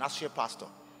an associate pastor.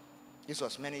 This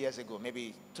was many years ago,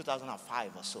 maybe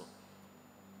 2005 or so.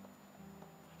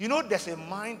 You know, there's a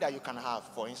mind that you can have,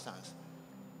 for instance,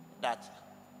 that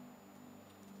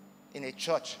in a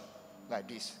church like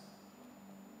this,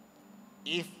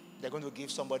 if they're going to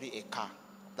give somebody a car,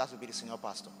 that will be the senior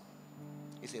pastor.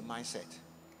 It's a mindset.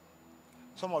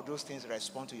 Some of those things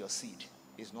respond to your seed.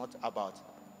 It's not about,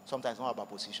 sometimes not about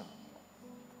position.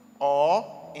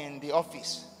 Or in the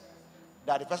office,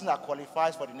 that the person that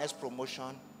qualifies for the next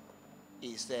promotion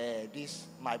is this,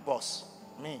 my boss.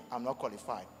 Me, I'm not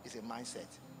qualified. It's a mindset.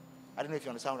 I don't know if you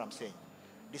understand what I'm saying.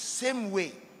 The same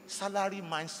way, salary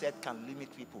mindset can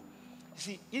limit people. You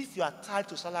see, if you are tied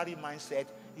to salary mindset,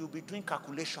 you'll be doing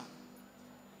calculation.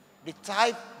 The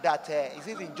type that, is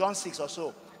it in John 6 or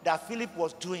so, that Philip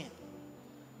was doing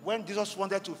when Jesus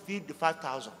wanted to feed the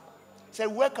 5,000. He said,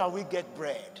 where can we get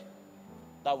bread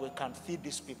that we can feed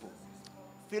these people?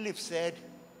 Philip said,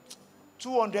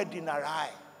 200 denarii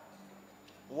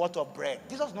worth of bread.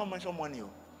 Jesus not mention money.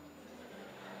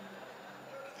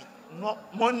 No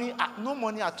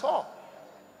money at all.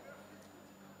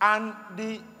 And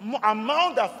the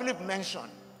amount that Philip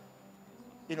mentioned,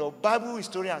 you know, Bible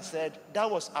historian said that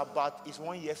was about his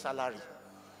 1 year salary.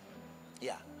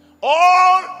 Yeah.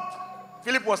 All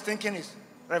Philip was thinking is,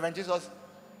 Reverend Jesus,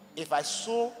 if I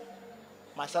sow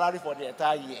my salary for the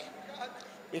entire year,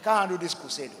 we can't handle this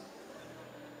crusade.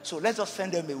 So let's just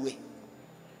send them away.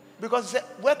 Because he said,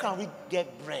 where can we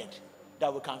get bread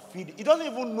that we can feed? He doesn't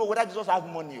even know whether Jesus has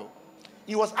money.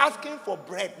 He was asking for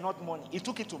bread, not money. He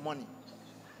took it to money.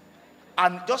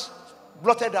 And just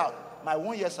blotted out, my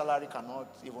 1 year salary cannot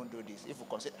even do this. If you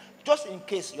consider, just in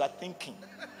case you are thinking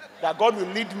that God will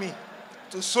lead me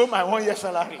to sow my 1 year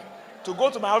salary, to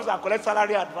go to my office and collect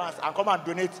salary advance and come and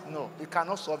donate. No, it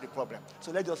cannot solve the problem.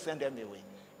 So let's just send them away.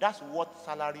 That's what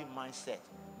salary mindset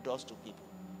does to people.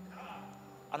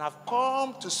 And I've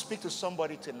come to speak to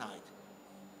somebody tonight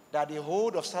that the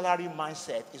hold of salary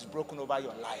mindset is broken over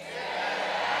your life.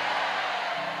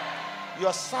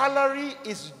 Your salary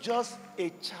is just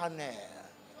a channel.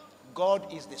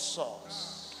 God is the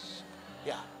source.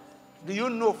 Yeah. Do you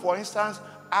know, for instance,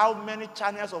 how many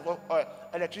channels of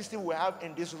electricity we have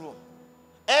in this room?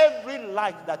 Every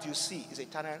light that you see is a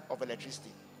channel of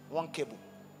electricity. One cable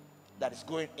that is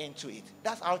going into it.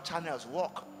 That's how channels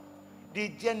work. The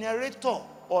generator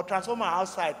or transformer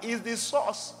outside is the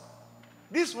source.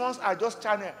 These ones are just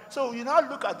channels. So you now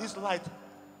look at this light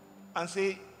and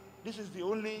say, this is the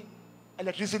only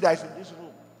electricity that is in this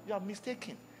room. You are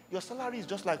mistaken. Your salary is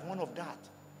just like one of that.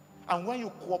 And when you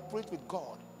cooperate with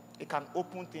God, it can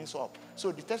open things up.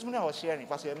 So the testimony I was sharing,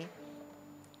 Pastor Yemi,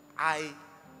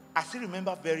 I still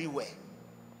remember very well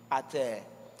at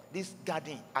this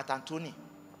garden at Anthony.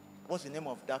 What's the name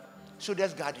of that?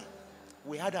 Shoulders Garden.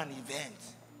 We had an event.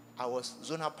 I was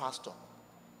zonal pastor.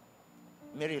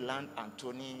 Maryland,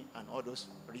 Anthony, and all those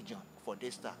regions for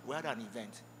Daystar. We had an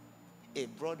event. A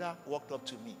brother walked up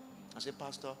to me and said,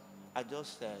 Pastor, I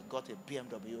just got a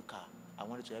BMW car. I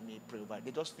wanted to help me pray over it.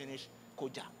 They just finished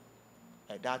Koja.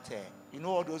 You know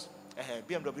all those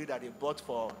BMW that they bought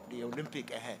for the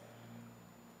Olympic?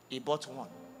 He bought one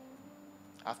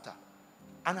after.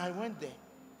 And I went there,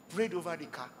 prayed over the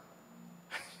car.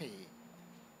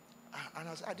 And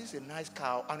I said, this is a nice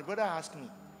car. And the brother asked me,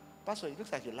 Pastor, it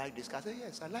looks like you like this car. I said,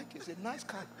 yes, I like it. It's a nice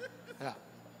car. Yeah.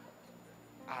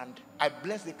 And I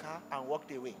blessed the car and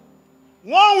walked away.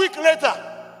 1 week later,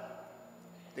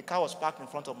 the car was parked in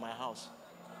front of my house.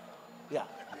 Yeah.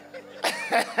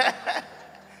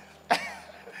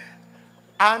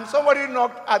 And somebody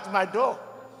knocked at my door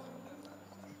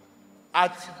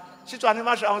at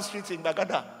Chitu Street in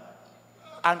Bagada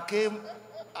and came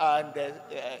and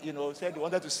said he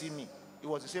wanted to see me. It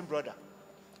was the same brother.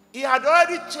 He had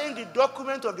already changed the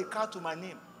document of the car to my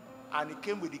name, and he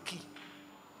came with the key.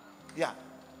 Yeah.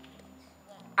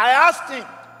 I asked him,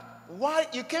 why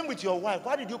you came with your wife?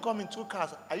 Why did you come in 2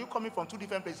 cars? Are you coming from 2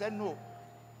 different places? He said, no.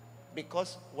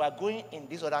 Because we are going in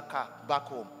this other car back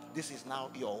home. This is now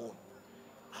your own.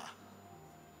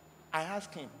 I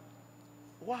asked him,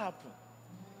 what happened?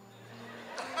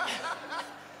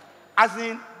 As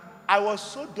in, I was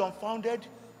so dumbfounded.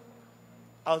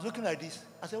 I was looking like this.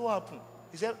 I said, what happened?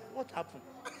 He said, what happened?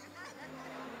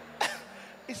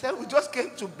 He said, we just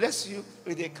came to bless you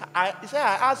with a car. He said,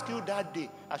 I asked you that day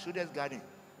at Shooter's Garden,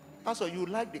 Pastor, you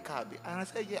like the car? And I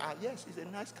said, yeah, yes, it's a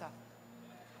nice car.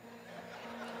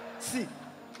 See,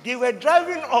 they were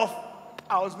driving off.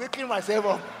 I was waking myself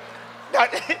up.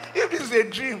 That if this is a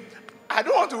dream, I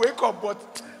don't want to wake up,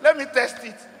 but let me test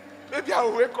it. Maybe I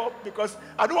will wake up because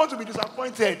I don't want to be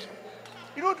disappointed.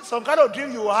 You know, some kind of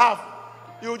dream you will have.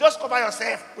 You will just cover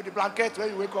yourself with the blanket when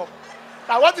you wake up.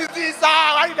 Now, what is this?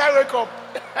 Why did I wake up?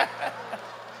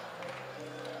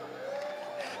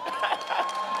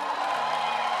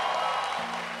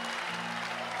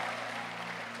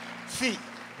 See,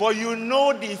 but you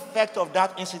know the effect of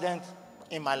that incident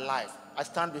in my life. I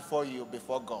stand before you,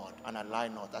 before God, and I lie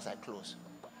not as I close.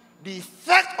 The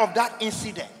effect of that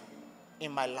incident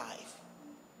in my life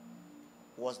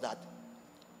was that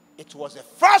it was the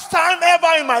first time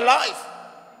ever in my life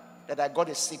that I got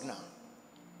a signal.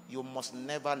 You must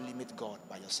never limit God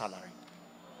by your salary.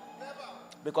 Never.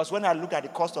 Because when I looked at the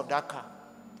cost of that car,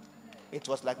 it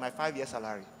was like my 5-year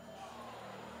salary.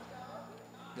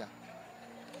 Yeah.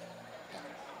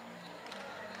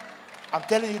 I'm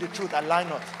telling you the truth, I lie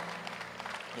not.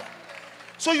 Yeah.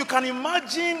 So you can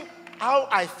imagine how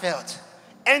I felt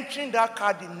entering that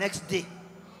car the next day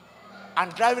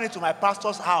and driving it to my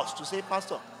pastor's house to say,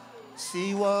 Pastor,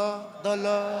 see what the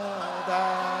Lord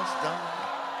has done.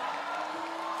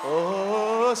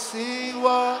 Oh, see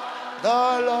what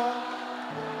the Lord.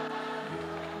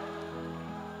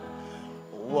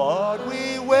 What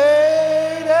we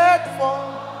waited for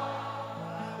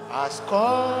has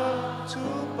come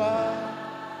to pass.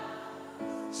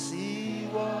 See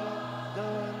what the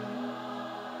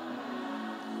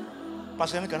Lord.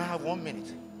 Pastor, can I have 1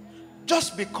 minute?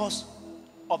 Just because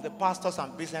of the pastors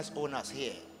and business owners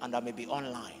here, and that may be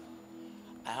online,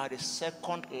 I had a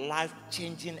second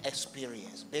life-changing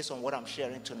experience based on what I'm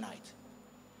sharing tonight.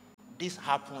 This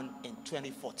happened in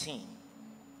 2014.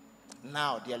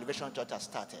 Now the Elevation Church has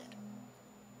started.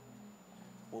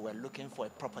 We were looking for a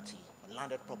property, a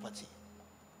landed property.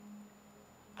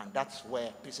 And that's where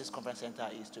Pieces Conference Center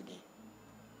is today.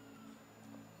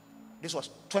 This was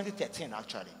 2013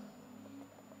 actually.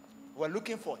 We were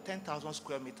looking for 10,000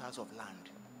 square meters of land,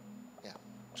 yeah,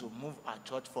 to move our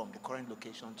church from the current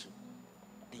location to.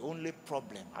 The only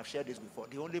problem, I've shared this before,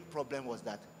 the only problem was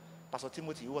that Pastor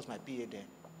Timothy, who was my PA then,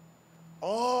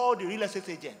 all the real estate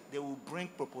agents, they will bring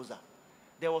proposal.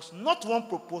 There was not one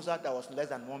proposal that was less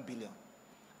than 1 billion.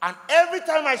 And every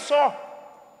time I saw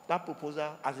that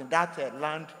proposal, as in that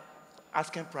land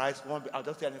asking price, I'll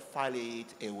just tell him, file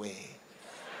it away.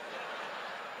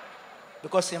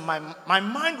 Because in my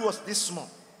mind was this small.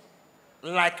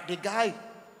 Like the guy,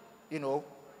 you know,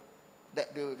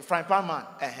 the frying pan man.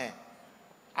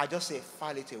 I just say,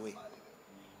 file it away.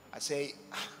 I say,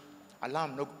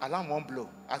 alarm won't blow.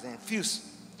 As in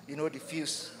fuse. You know the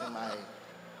fuse in my...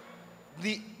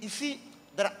 You see,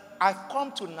 that I've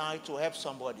come tonight to help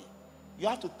somebody. You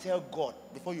have to tell God,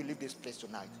 before you leave this place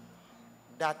tonight,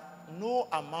 that no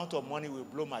amount of money will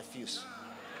blow my fuse.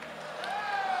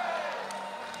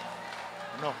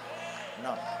 No.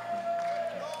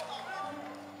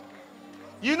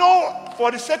 You know,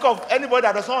 for the sake of anybody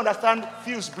that doesn't understand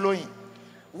fuse blowing,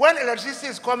 when electricity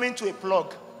is coming to a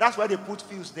plug, that's why they put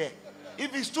fuse there.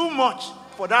 If it's too much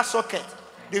for that socket,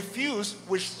 the fuse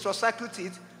will circuit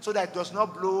it so that it does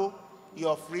not blow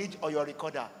your fridge or your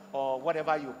recorder or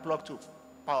whatever you plug to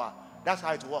power. That's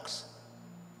how it works.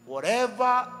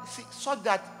 Whatever, so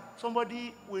that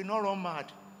somebody will not run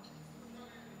mad.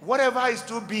 Whatever is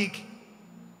too big,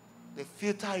 they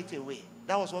filter it away.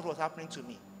 That was what was happening to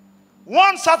me.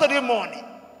 One Saturday morning,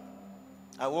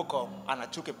 I woke up and I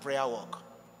took a prayer walk.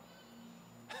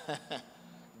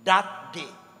 That day,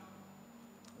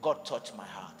 God touched my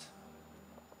heart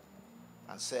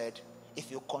and said, if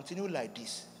you continue like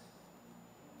this,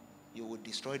 you will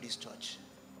destroy this church.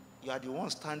 You are the one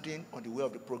standing on the way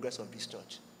of the progress of this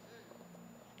church.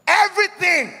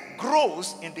 Everything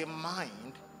grows in the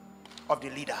mind of the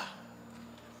leader.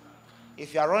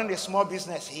 If you are running a small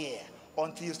business here,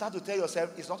 until you start to tell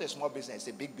yourself it's not a small business, it's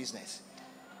a big business,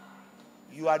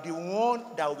 you are the one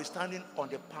that will be standing on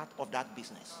the path of that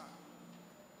business.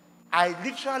 I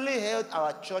literally held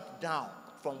our church down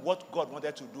from what God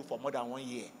wanted to do for more than 1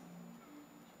 year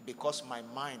because my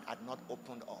mind had not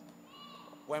opened up.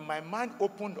 When my mind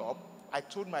opened up, I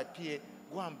told my PA,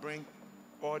 go and bring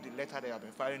all the letters that I've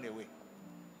been filing away.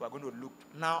 We're going to look.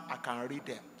 Now I can read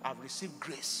them. I've received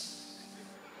grace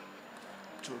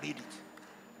to read it.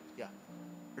 Yeah.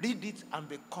 Read it and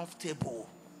be comfortable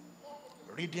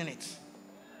reading it.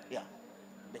 Yeah.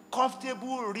 Be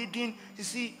comfortable reading. You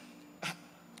see,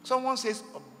 someone says,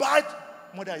 bite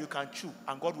more than you can chew,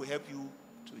 and God will help you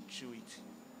to chew it.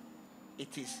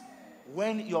 It is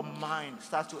when your mind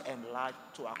starts to enlarge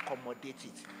to accommodate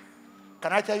it.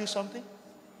 Can I tell you something?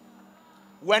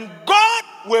 When God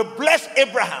will bless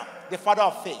Abraham, the father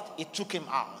of faith, he took him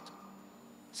out.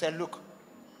 Said, look,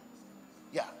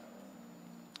 yeah.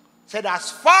 Said, as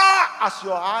far as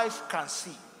your eyes can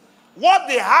see, what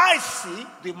the eyes see,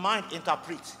 the mind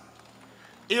interprets.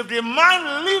 If the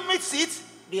mind limits it,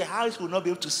 the eyes will not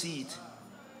be able to see it.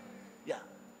 Yeah.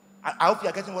 I hope you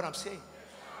are getting what I'm saying.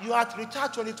 You are to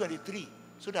recharge 2023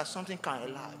 so that something can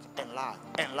enlarge.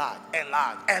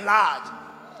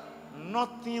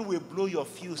 Nothing will blow your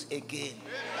fuse again.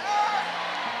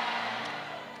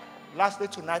 Lastly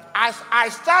tonight, as I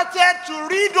started to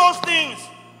read those things,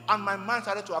 and my mind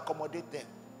started to accommodate them,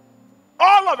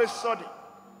 all of a sudden,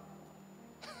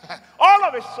 I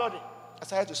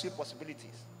started to see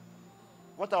possibilities.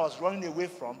 What I was running away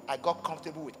from, I got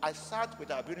comfortable with. I sat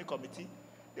with our building committee.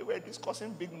 They were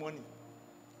discussing big money.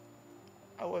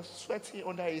 I was sweating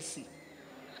under AC.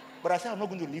 But I said, I'm not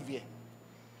going to live here.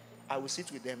 I will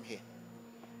sit with them here.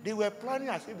 They were planning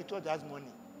as if the church has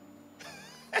money.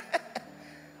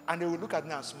 And they would look at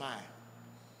me and smile.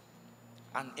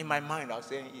 And in my mind, I was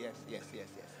saying, yes.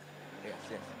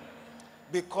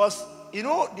 Because, you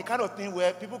know, the kind of thing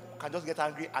where people can just get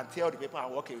angry and tell the people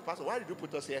and walk away. Pastor, why did you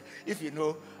put us here if you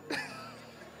know,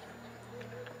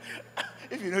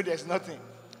 there's nothing?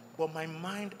 But my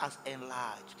mind has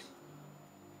enlarged.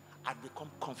 I've become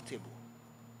comfortable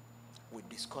with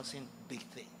discussing big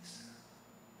things.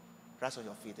 Rise on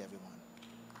your feet, everyone.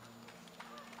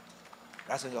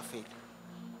 Rise on your feet.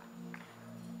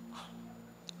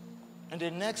 In the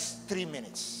next 3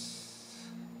 minutes,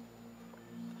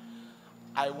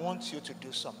 I want you to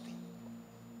do something.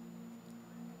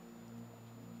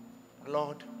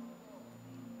 Lord,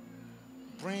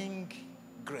 bring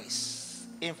grace,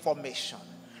 information,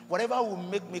 whatever will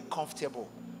make me comfortable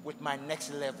with my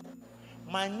next level.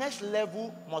 My next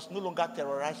level must no longer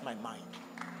terrorize my mind.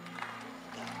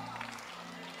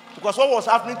 Because what was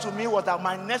happening to me was that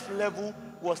my next level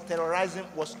was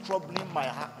troubling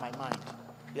my mind.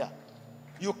 Yeah.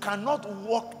 You cannot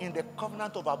walk in the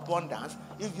covenant of abundance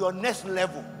if your next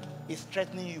level is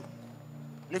threatening you.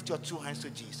 Lift your two hands to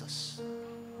Jesus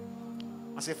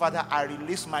and say, Father, I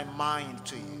release my mind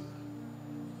to you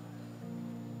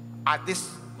at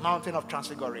this mountain of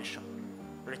transfiguration.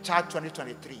 Recharge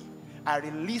 2023. I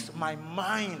release my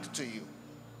mind to you.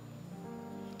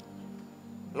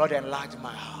 Lord, enlarge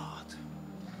my heart.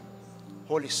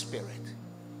 Holy Spirit,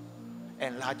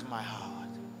 enlarge my heart.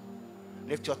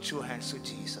 Lift your two hands to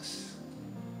Jesus.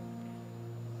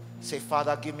 Say,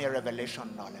 Father, give me a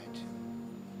revelation knowledge.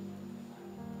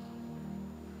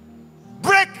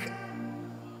 Break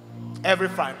every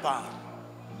frying pan.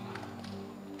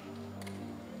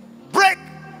 Break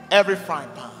every frying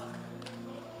pan.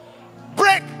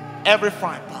 Break every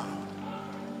frying pan.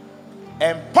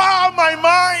 Empower my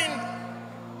mind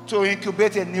to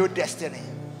incubate a new destiny.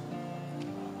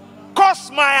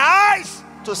 Cause my eyes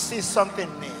to see something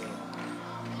new.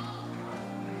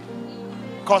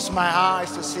 Cause my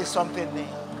eyes to see something new.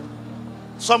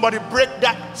 Somebody break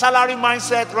that salary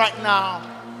mindset right now.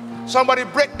 Somebody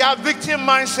break that victim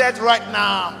mindset right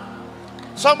now.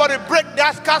 Somebody break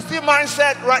that scarcity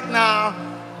mindset right now.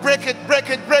 Break it, break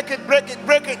it, break it, break it,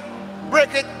 break it,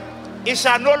 break it. It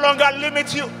shall no longer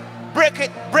limit you. Break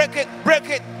it, break it, break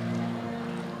it.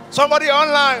 Somebody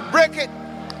online, break it,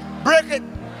 break it,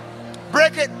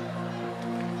 break it.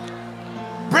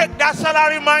 Break that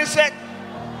salary mindset.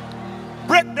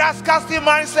 Break that scarcity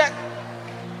mindset.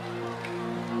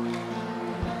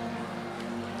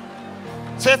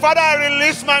 Say, Father, I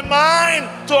release my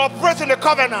mind to operate in the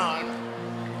covenant.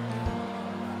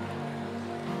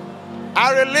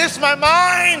 I release my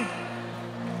mind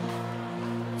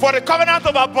for the covenant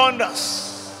of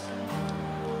abundance.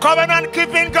 Covenant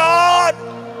keeping God.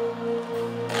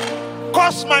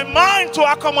 Cause my mind to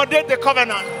accommodate the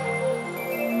covenant.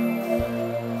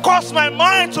 Cause my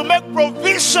mind to make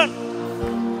provision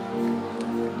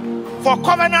for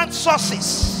covenant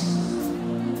sources.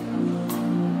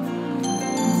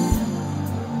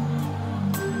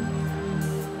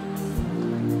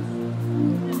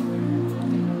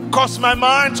 Cause my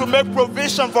mind to make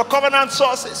provision for covenant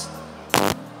sources.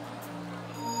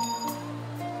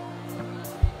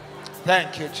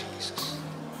 Thank you, Jesus.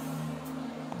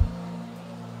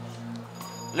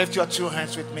 Lift your two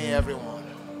hands with me, everyone.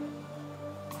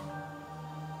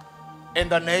 In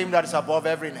the name that is above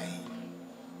every name,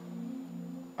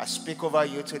 I speak over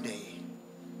you today.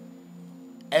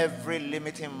 Every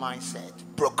limiting mindset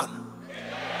broken.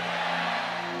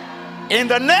 In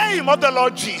the name of the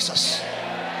Lord Jesus,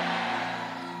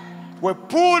 we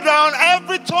pull down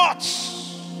every thought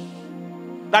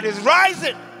that is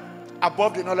rising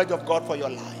above the knowledge of God for your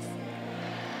life.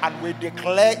 And we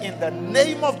declare in the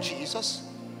name of Jesus,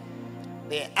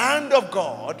 the hand of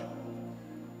God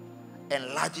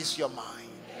enlarges your mind.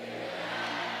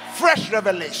 Fresh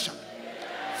revelation,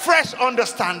 fresh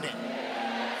understanding.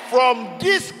 From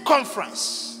this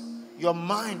conference, your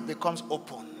mind becomes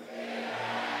open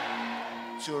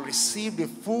to receive the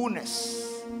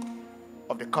fullness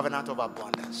of the covenant of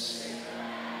abundance.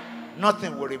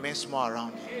 Nothing will remain small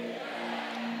around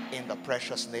you. In the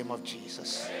precious name of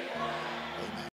Jesus. Amen.